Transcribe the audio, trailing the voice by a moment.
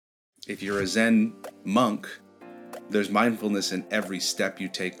If you're a Zen monk, there's mindfulness in every step you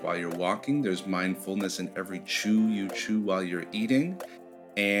take while you're walking. There's mindfulness in every chew you chew while you're eating.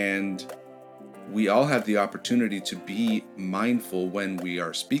 And we all have the opportunity to be mindful when we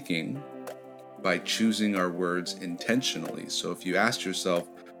are speaking by choosing our words intentionally. So if you ask yourself,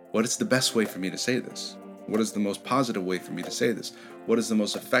 what is the best way for me to say this? What is the most positive way for me to say this? What is the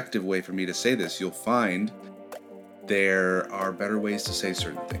most effective way for me to say this? You'll find there are better ways to say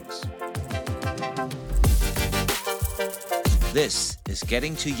certain things. This is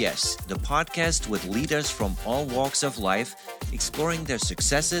Getting to Yes, the podcast with leaders from all walks of life, exploring their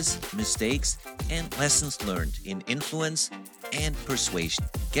successes, mistakes, and lessons learned in influence and persuasion.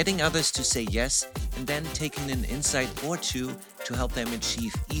 Getting others to say yes, and then taking an insight or two to help them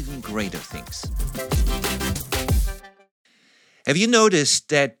achieve even greater things. Have you noticed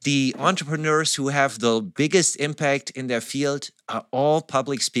that the entrepreneurs who have the biggest impact in their field are all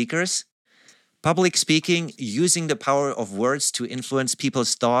public speakers? Public speaking, using the power of words to influence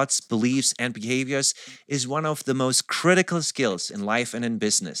people's thoughts, beliefs, and behaviors is one of the most critical skills in life and in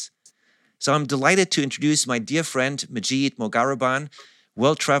business. So I'm delighted to introduce my dear friend, Majeed Mogharreban,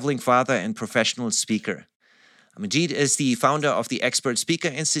 world-traveling father and professional speaker. Majeed is the founder of the Expert Speaker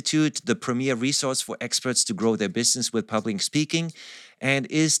Institute, the premier resource for experts to grow their business with public speaking, and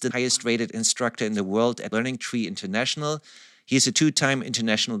is the highest-rated instructor in the world at Learning Tree International. He is a two-time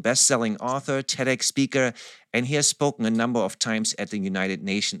international best-selling author, TEDx speaker, and he has spoken a number of times at the United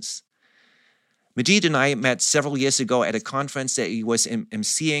Nations. Majeed and I met several years ago at a conference that he was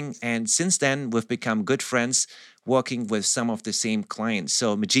emceeing, and since then we've become good friends, working with some of the same clients.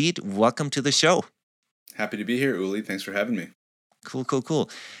 So Majeed, welcome to the show. Happy to be here, Uli. Thanks for having me. Cool.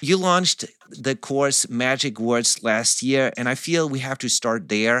 You launched the course Magic Words last year, and I feel we have to start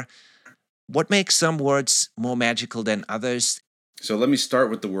there. What makes some words more magical than others? So let me start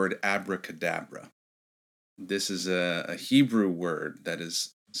with the word abracadabra. This is a Hebrew word that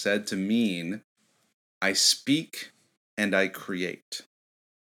is said to mean I speak and I create.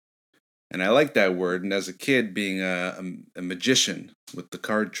 And I like that word. And as a kid, being a magician with the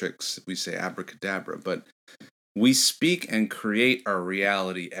card tricks, we say abracadabra. But we speak and create our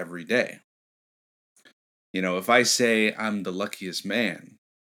reality every day. You know, if I say I'm the luckiest man,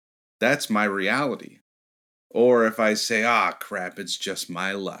 that's my reality. Or if I say, crap, it's just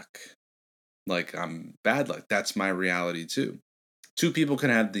my luck. Like I'm bad luck. That's my reality too. Two people can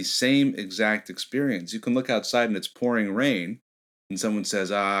have the same exact experience. You can look outside and it's pouring rain. And someone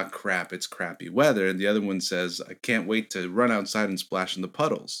says, crap, it's crappy weather. And the other one says, I can't wait to run outside and splash in the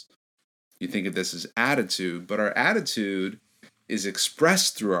puddles. You think of this as attitude, but our attitude is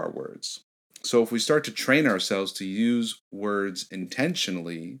expressed through our words. So if we start to train ourselves to use words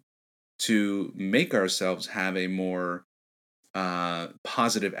intentionally to make ourselves have a more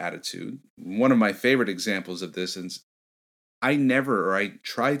positive attitude. One of my favorite examples of this is I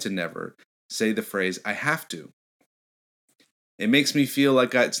try to never say the phrase, I have to. It makes me feel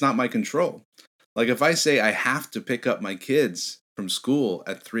like it's not my control. Like if I say I have to pick up my kids from school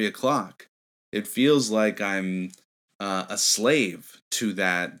at 3:00, it feels like I'm a slave to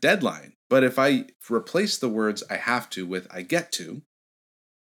that deadline. But if I replace the words I have to with I get to,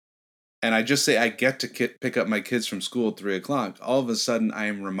 and I just say I get to pick up my kids from school at 3:00, all of a sudden I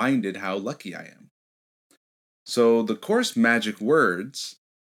am reminded how lucky I am. So the course Magic Words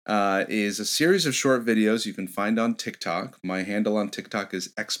is a series of short videos you can find on TikTok. My handle on TikTok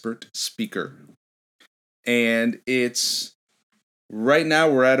is Expert Speaker. And right now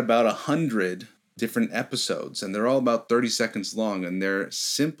we're at about 100 different episodes, and they're all about 30 seconds long. And they're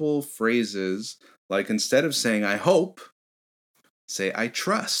simple phrases like instead of saying I hope, say I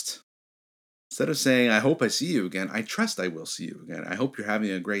trust. Instead of saying, I hope I see you again, I trust I will see you again. I hope you're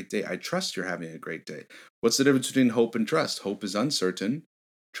having a great day. I trust you're having a great day. What's the difference between hope and trust? Hope is uncertain.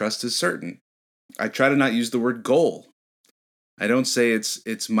 Trust is certain. I try to not use the word goal. I don't say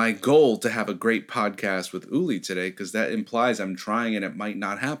it's my goal to have a great podcast with Uli today because that implies I'm trying and it might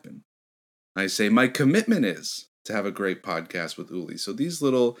not happen. I say my commitment is to have a great podcast with Uli. So these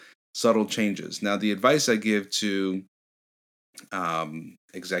little subtle changes. Now, the advice I give to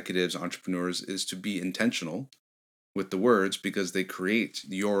executives, entrepreneurs, is to be intentional with the words because they create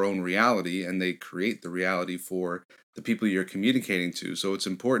your own reality and they create the reality for the people you're communicating to. So it's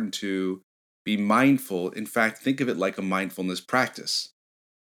important to be mindful. In fact, think of it like a mindfulness practice.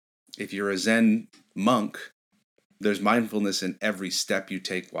 If you're a Zen monk, there's mindfulness in every step you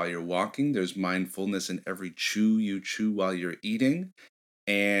take while you're walking. There's mindfulness in every chew you chew while you're eating.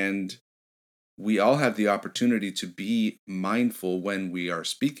 And we all have the opportunity to be mindful when we are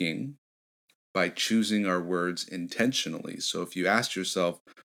speaking by choosing our words intentionally. So if you ask yourself,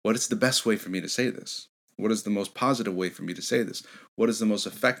 What is the best way for me to say this? What is the most positive way for me to say this? What is the most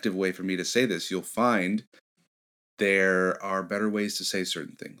effective way for me to say this? You'll find there are better ways to say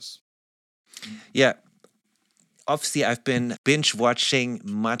certain things. Yeah. Obviously, I've been binge watching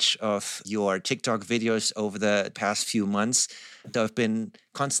much of your TikTok videos over the past few months. So I've been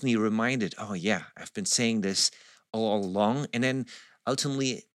constantly reminded, oh, yeah, I've been saying this all along. And then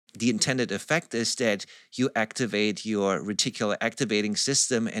ultimately, the intended effect is that you activate your reticular activating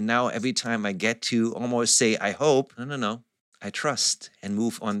system. And now every time I get to almost say, I hope, no, I trust, and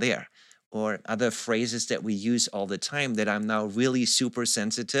move on there. Or other phrases that we use all the time that I'm now really super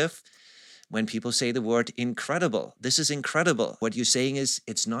sensitive when people say the word incredible. This is incredible. What you're saying is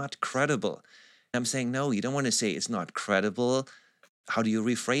it's not credible. I'm saying, no, you don't want to say it's not credible. How do you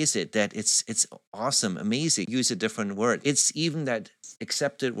rephrase it? That it's awesome, amazing. Use a different word. It's even that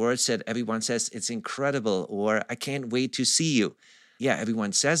accepted words that everyone says it's incredible, or I can't wait to see you. Yeah,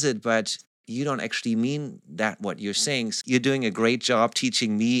 everyone says it, but you don't actually mean that what you're saying. You're doing a great job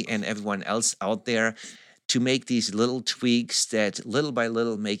teaching me and everyone else out there to make these little tweaks that little by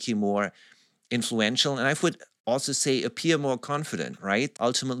little make you more influential, and I would also say appear more confident, right?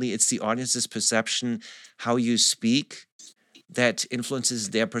 Ultimately, it's the audience's perception, how you speak, that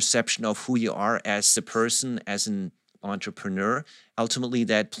influences their perception of who you are as a person, as an entrepreneur. Ultimately,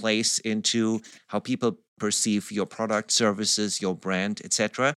 that plays into how people perceive your product, services, your brand,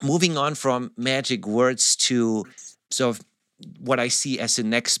 etc. Moving on from magic words to sort of what I see as the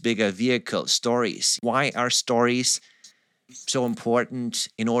next bigger vehicle, stories. Why are stories so important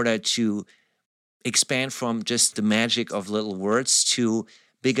in order to expand from just the magic of little words to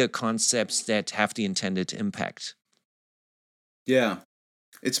bigger concepts that have the intended impact? Yeah.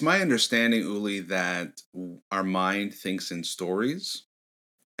 It's my understanding, Uli, that our mind thinks in stories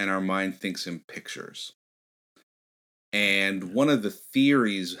and our mind thinks in pictures. And one of the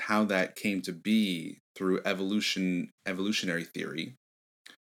theories how that came to be through evolutionary theory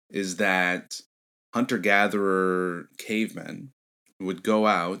is that hunter-gatherer cavemen would go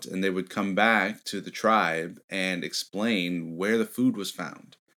out and they would come back to the tribe and explain where the food was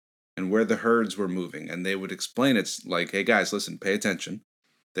found and where the herds were moving. And they would explain it's like, hey guys, listen, pay attention.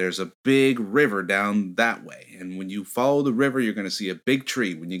 There's a big river down that way. And when you follow the river, you're going to see a big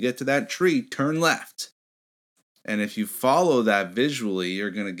tree. When you get to that tree, turn left. And if you follow that visually, you're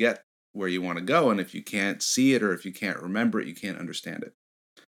going to get where you want to go. And if you can't see it or if you can't remember it, you can't understand it.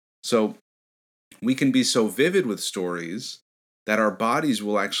 So we can be so vivid with stories that our bodies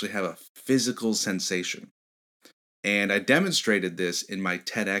will actually have a physical sensation. And I demonstrated this in my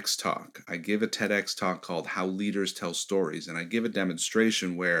TEDx talk. I give a TEDx talk called How Leaders Tell Stories. And I give a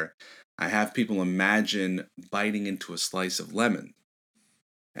demonstration where I have people imagine biting into a slice of lemon.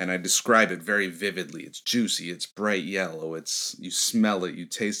 And I describe it very vividly. It's juicy, it's bright yellow, it's you smell it, you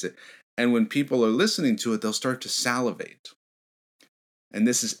taste it. And when people are listening to it, they'll start to salivate. And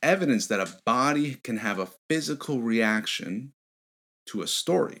this is evidence that a body can have a physical reaction to a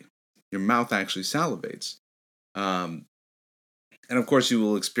story. Your mouth actually salivates. And of course, you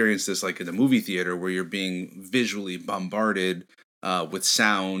will experience this like in the movie theater where you're being visually bombarded with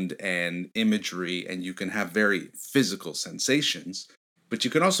sound and imagery, and you can have very physical sensations. But you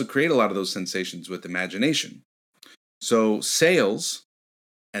can also create a lot of those sensations with imagination. So, sales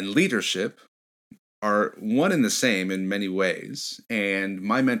and leadership are one and the same in many ways. And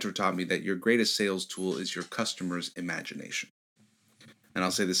my mentor taught me that your greatest sales tool is your customer's imagination. And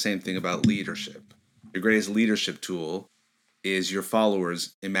I'll say the same thing about leadership. Your greatest leadership tool is your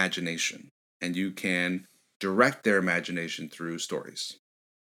followers' imagination. And you can direct their imagination through stories.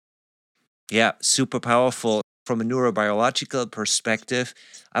 Yeah, super powerful. From a neurobiological perspective,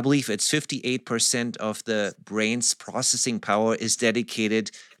 I believe it's 58% of the brain's processing power is dedicated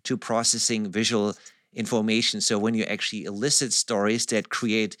to processing visual information. So when you actually elicit stories that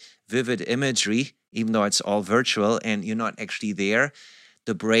create vivid imagery, even though it's all virtual and you're not actually there,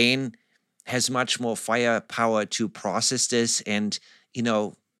 the brain has much more firepower to process this and,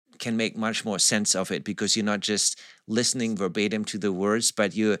 can make much more sense of it because you're not just listening verbatim to the words,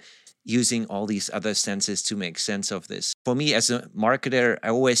 but you're using all these other senses to make sense of this. For me as a marketer, I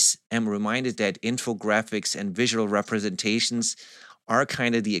always am reminded that infographics and visual representations are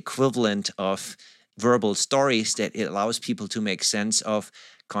kind of the equivalent of verbal stories, that it allows people to make sense of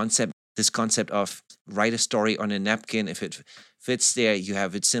this concept of write a story on a napkin. If it fits there, you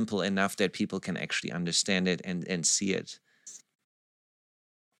have it simple enough that people can actually understand it and see it.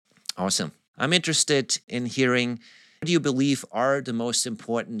 Awesome. I'm interested in hearing, what do you believe are the most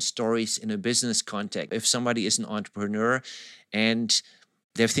important stories in a business context? If somebody is an entrepreneur and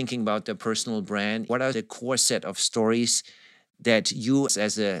they're thinking about their personal brand, what are the core set of stories that you,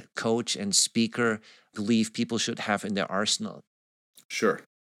 as a coach and speaker, believe people should have in their arsenal? Sure.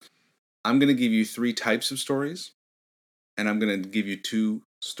 I'm going to give you 3 types of stories, and I'm going to give you 2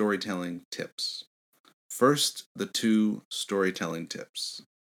 storytelling tips. First, the 2 storytelling tips.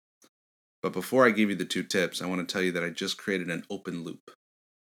 But before I give you the 2 tips, I want to tell you that I just created an open loop.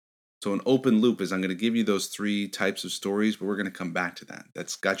 So an open loop is I'm going to give you those 3 types of stories, but we're going to come back to that.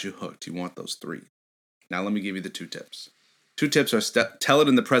 That's got you hooked. You want those 3. Now let me give you the 2 tips. 2 tips are tell it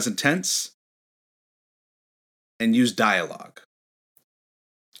in the present tense and use dialogue.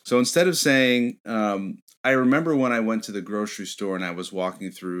 So instead of saying, I remember when I went to the grocery store and I was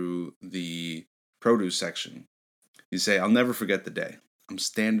walking through the produce section, you say, I'll never forget the day. I'm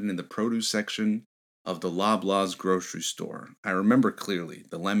standing in the produce section of the Loblaws grocery store. I remember clearly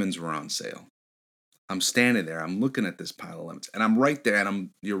the lemons were on sale. I'm standing there, I'm looking at this pile of lemons, and I'm right there, and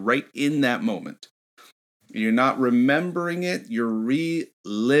you're right in that moment. You're not remembering it, you're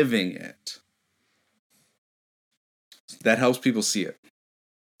reliving it. That helps people see it.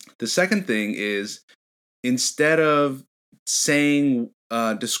 The second thing is, instead of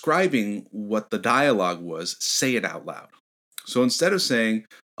describing what the dialogue was, say it out loud. So instead of saying,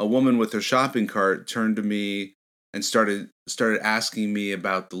 a woman with her shopping cart turned to me and started asking me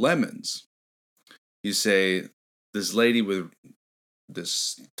about the lemons, you say,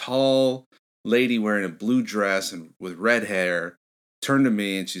 this tall lady wearing a blue dress and with red hair turned to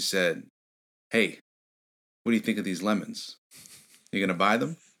me and she said, hey, what do you think of these lemons? You gonna buy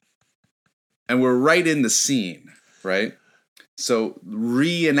them? And we're right in the scene, right? So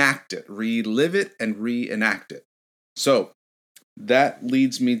reenact it, relive it, and reenact it. So that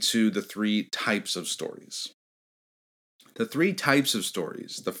leads me to the 3 types of stories. The 3 types of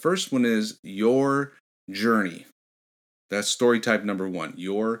stories. The first one is your journey. That's story type number 1,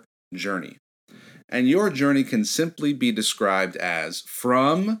 your journey. And your journey can simply be described as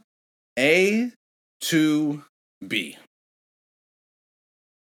from A to B.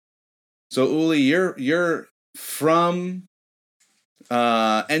 So Uli, you're from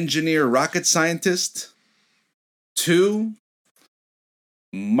engineer rocket scientist to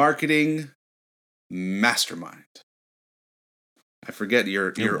marketing mastermind. I forget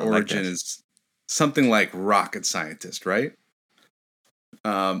your origin is something like rocket scientist, right?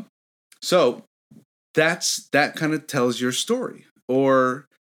 So that kind of tells your story. Or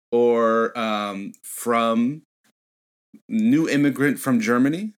from new immigrant from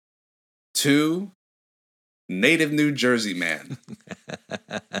Germany to native New Jersey man,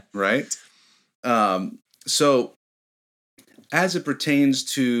 right? So as it pertains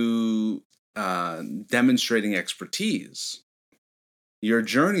to demonstrating expertise, your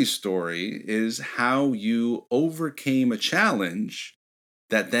journey story is how you overcame a challenge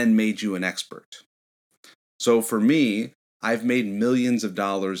that then made you an expert. So for me, I've made millions of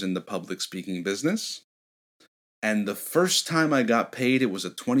dollars in the public speaking business. And the first time I got paid, it was a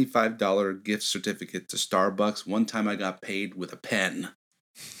 $25 gift certificate to Starbucks. One time I got paid with a pen.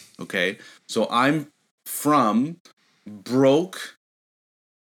 Okay? So I'm from broke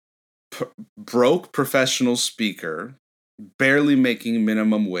professional speaker, barely making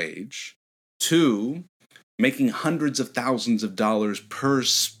minimum wage, to making hundreds of thousands of dollars per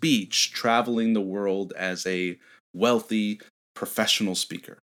speech, traveling the world as a wealthy professional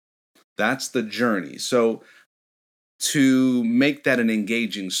speaker. That's the journey. So to make that an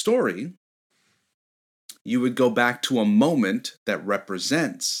engaging story, you would go back to a moment that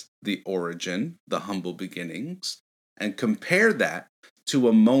represents the origin, the humble beginnings, and compare that to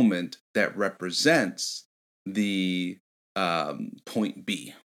a moment that represents the point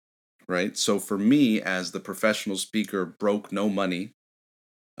B, right? So for me, as the professional speaker, broke, no money,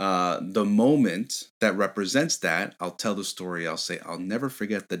 the moment that represents that, I'll tell the story. I'll say, I'll never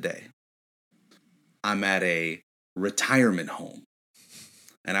forget the day. I'm at a retirement home,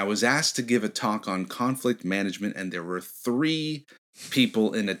 and I was asked to give a talk on conflict management, and there were 3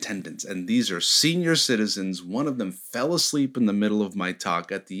 people in attendance, and these are senior citizens. One of them fell asleep in the middle of my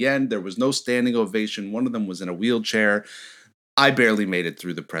talk. At the end, there was no standing ovation. One of them was in a wheelchair. I barely made it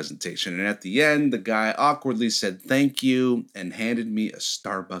through the presentation, and at the end, the guy awkwardly said thank you and handed me a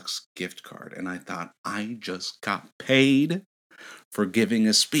Starbucks gift card, and I thought, I just got paid for giving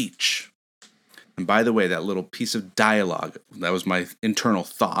a speech. And by the way, that little piece of dialogue, that was my internal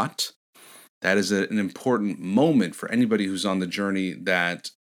thought. That is an important moment for anybody who's on the journey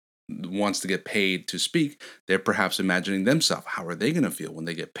that wants to get paid to speak. They're perhaps imagining themselves, how are they going to feel when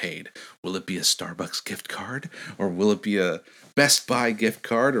they get paid? Will it be a Starbucks gift card? Or will it be a Best Buy gift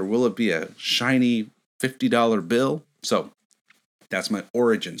card? Or will it be a shiny $50 bill? So that's my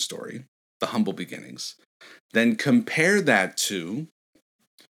origin story, the humble beginnings. Then compare that to,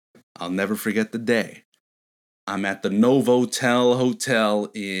 I'll never forget the day. I'm at the Novotel Hotel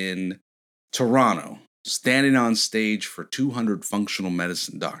in Toronto, standing on stage for 200 functional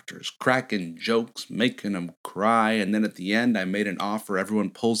medicine doctors, cracking jokes, making them cry. And then at the end, I made an offer.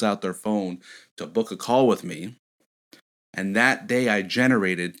 Everyone pulls out their phone to book a call with me. And that day, I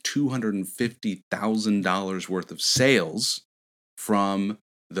generated $250,000 worth of sales from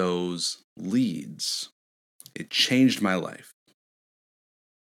those leads. It changed my life.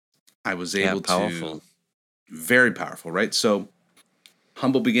 I was Yeah, able powerful. to, very powerful, right? So,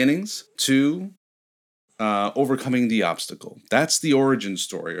 humble beginnings to overcoming the obstacle. That's the origin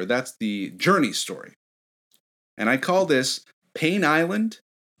story, or that's the journey story. And I call this Pain Island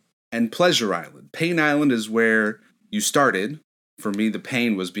and Pleasure Island. Pain Island is where you started. For me, the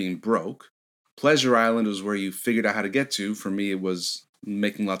pain was being broke. Pleasure Island is where you figured out how to get to. For me, it was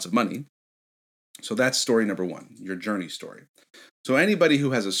making lots of money. So that's story number one, your journey story. So anybody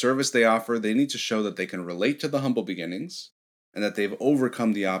who has a service they offer, they need to show that they can relate to the humble beginnings and that they've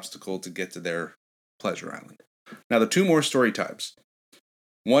overcome the obstacle to get to their pleasure island. Now, the two more story types.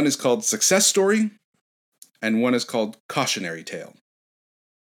 One is called success story, and one is called cautionary tale.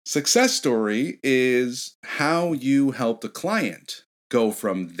 Success story is how you helped a client go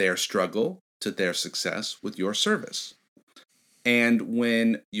from their struggle to their success with your service. And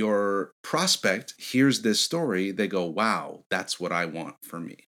when your prospect hears this story, they go, wow, that's what I want for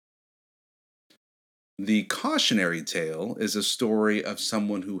me. The cautionary tale is a story of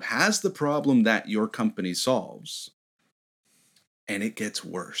someone who has the problem that your company solves, and it gets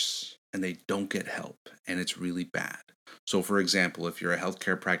worse, and they don't get help, and it's really bad. So, for example, if you're a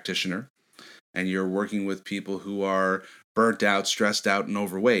healthcare practitioner and you're working with people who are burnt out, stressed out, and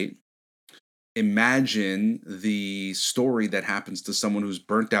overweight, imagine the story that happens to someone who's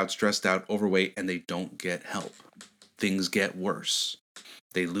burnt out, stressed out, overweight, and they don't get help. Things get worse.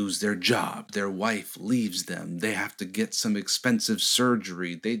 They lose their job. Their wife leaves them. They have to get some expensive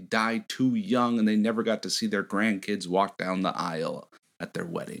surgery. They die too young and they never got to see their grandkids walk down the aisle at their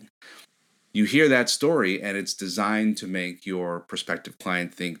wedding. You hear that story and it's designed to make your prospective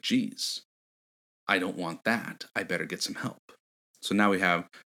client think, geez, I don't want that. I better get some help. So now we have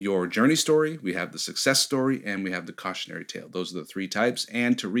your journey story, we have the success story, and we have the cautionary tale. Those are the three types.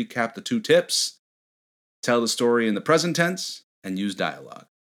 And to recap the two tips, tell the story in the present tense and use dialogue.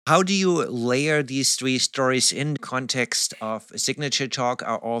 How do you layer these three stories in context of a signature talk?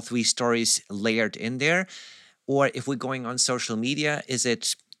 Are all three stories layered in there? Or if we're going on social media, is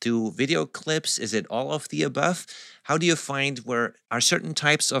it through video clips? Is it all of the above? How do you find where are certain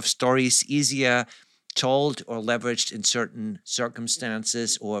types of stories easier told or leveraged in certain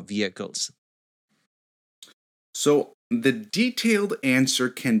circumstances or vehicles? So the detailed answer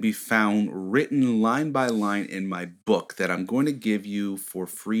can be found written line by line in my book that I'm going to give you for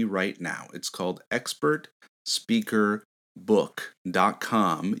free right now. It's called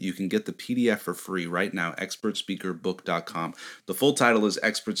expertspeakerbook.com. You can get the PDF for free right now, expertspeakerbook.com. The full title is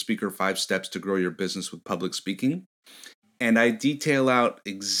Expert Speaker 5 Steps to Grow Your Business with Public Speaking. And I detail out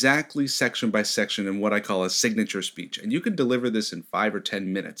exactly section by section in what I call a signature speech. And you can deliver this in 5 or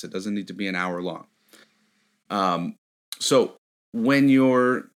 10 minutes. It doesn't need to be an hour long. So when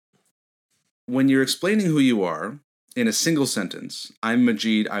you're explaining who you are in a single sentence, I'm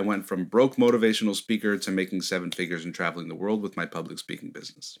Majeed. I went from broke motivational speaker to making 7 figures and traveling the world with my public speaking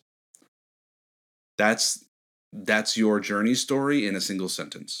business. That's your journey story in a single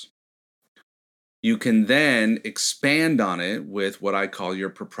sentence. You can then expand on it with what I call your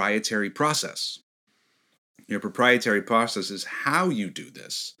proprietary process. Your proprietary process is how you do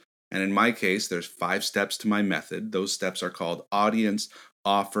this. And in my case, there's 5 steps to my method. Those steps are called audience,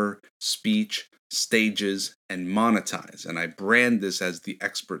 offer, speech, stages, and monetize. And I brand this as the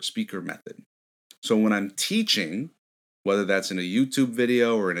expert speaker method. So when I'm teaching, whether that's in a YouTube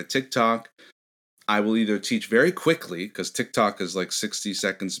video or in a TikTok, I will either teach very quickly, because TikTok is like 60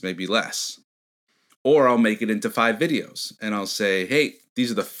 seconds, maybe less, or I'll make it into 5 videos and I'll say, hey,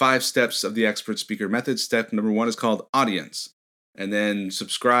 these are the 5 steps of the expert speaker method. Step number 1 is called audience. And then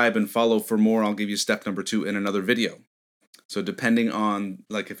subscribe and follow for more. I'll give you step number 2 in another video. So depending on,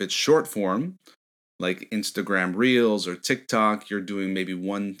 like, if it's short form, like Instagram Reels or TikTok, you're doing maybe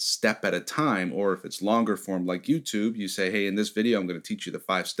 1 step at a time. Or if it's longer form like YouTube, you say, hey, in this video, I'm going to teach you the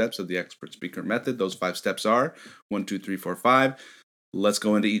 5 steps of the expert speaker method. Those 5 steps are 1, 2, 3, 4, 5. Let's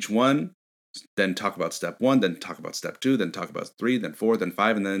go into each one. Then talk about step 1, then talk about step 2, then talk about 3, then 4, then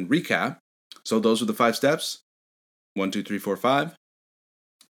 5, and then recap. So those are the 5 steps. 1, 2, 3, 4, 5.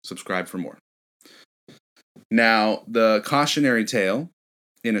 Subscribe for more. Now, the cautionary tale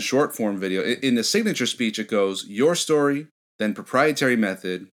In a short form video, in the signature speech, it goes your story, then proprietary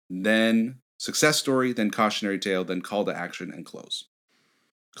method, then success story, then cautionary tale, then call to action and close.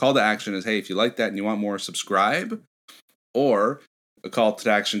 Call to action is, hey, if you like that and you want more, subscribe. Or a call to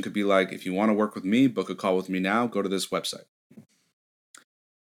action could be like, if you want to work with me, book a call with me now, go to this website.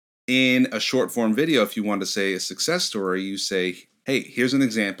 In a short form video, if you want to say a success story, you say, hey, here's an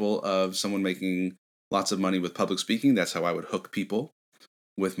example of someone making lots of money with public speaking. That's how I would hook people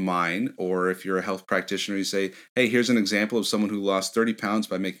with mine. Or if you're a health practitioner, you say, hey, here's an example of someone who lost 30 pounds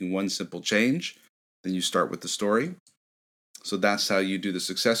by making one simple change. Then you start with the story. So that's how you do the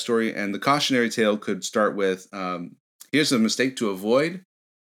success story. And the cautionary tale could start with, here's a mistake to avoid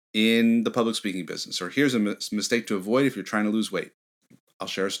in the public speaking business, or here's a mistake to avoid if you're trying to lose weight. I'll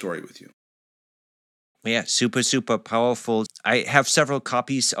share a story with you. Yeah, super, super powerful. I have several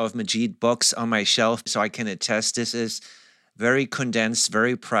copies of Majeed books on my shelf, so I can attest this is very condensed,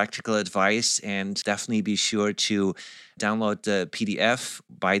 very practical advice, and definitely be sure to download the PDF,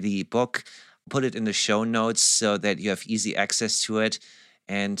 buy the book, put it in the show notes so that you have easy access to it.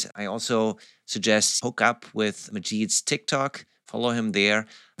 And I also suggest hook up with Majeed's TikTok, follow him there,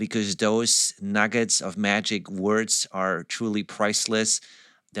 because those nuggets of magic words are truly priceless.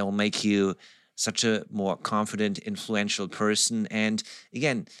 They will make you such a more confident, influential person. And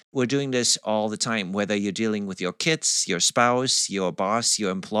again, we're doing this all the time, whether you're dealing with your kids, your spouse, your boss, your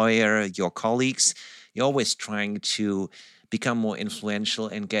employer, your colleagues. You're always trying to become more influential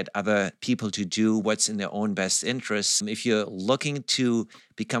and get other people to do what's in their own best interests. If you're looking to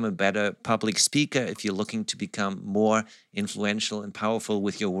become a better public speaker, if you're looking to become more influential and powerful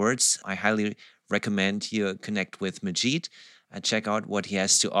with your words, I highly recommend you connect with Majeed. Check out what he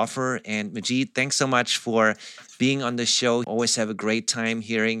has to offer. And Majeed, thanks so much for being on the show. Always have a great time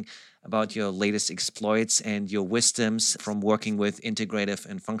hearing about your latest exploits and your wisdoms from working with integrative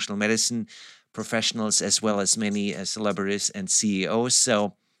and functional medicine professionals, as well as many celebrities and CEOs.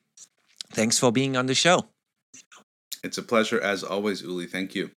 So thanks for being on the show. It's a pleasure as always, Uli.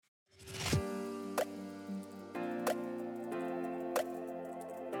 Thank you.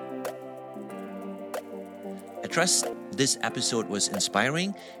 I trust this episode was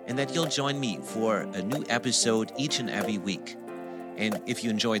inspiring and that you'll join me for a new episode each and every week. And if you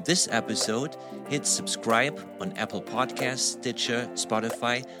enjoyed this episode, hit subscribe on Apple Podcasts, Stitcher,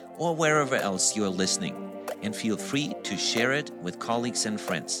 Spotify, or wherever else you're listening. And feel free to share it with colleagues and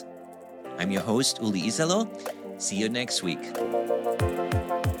friends. I'm your host, Uli Isalo. See you next week.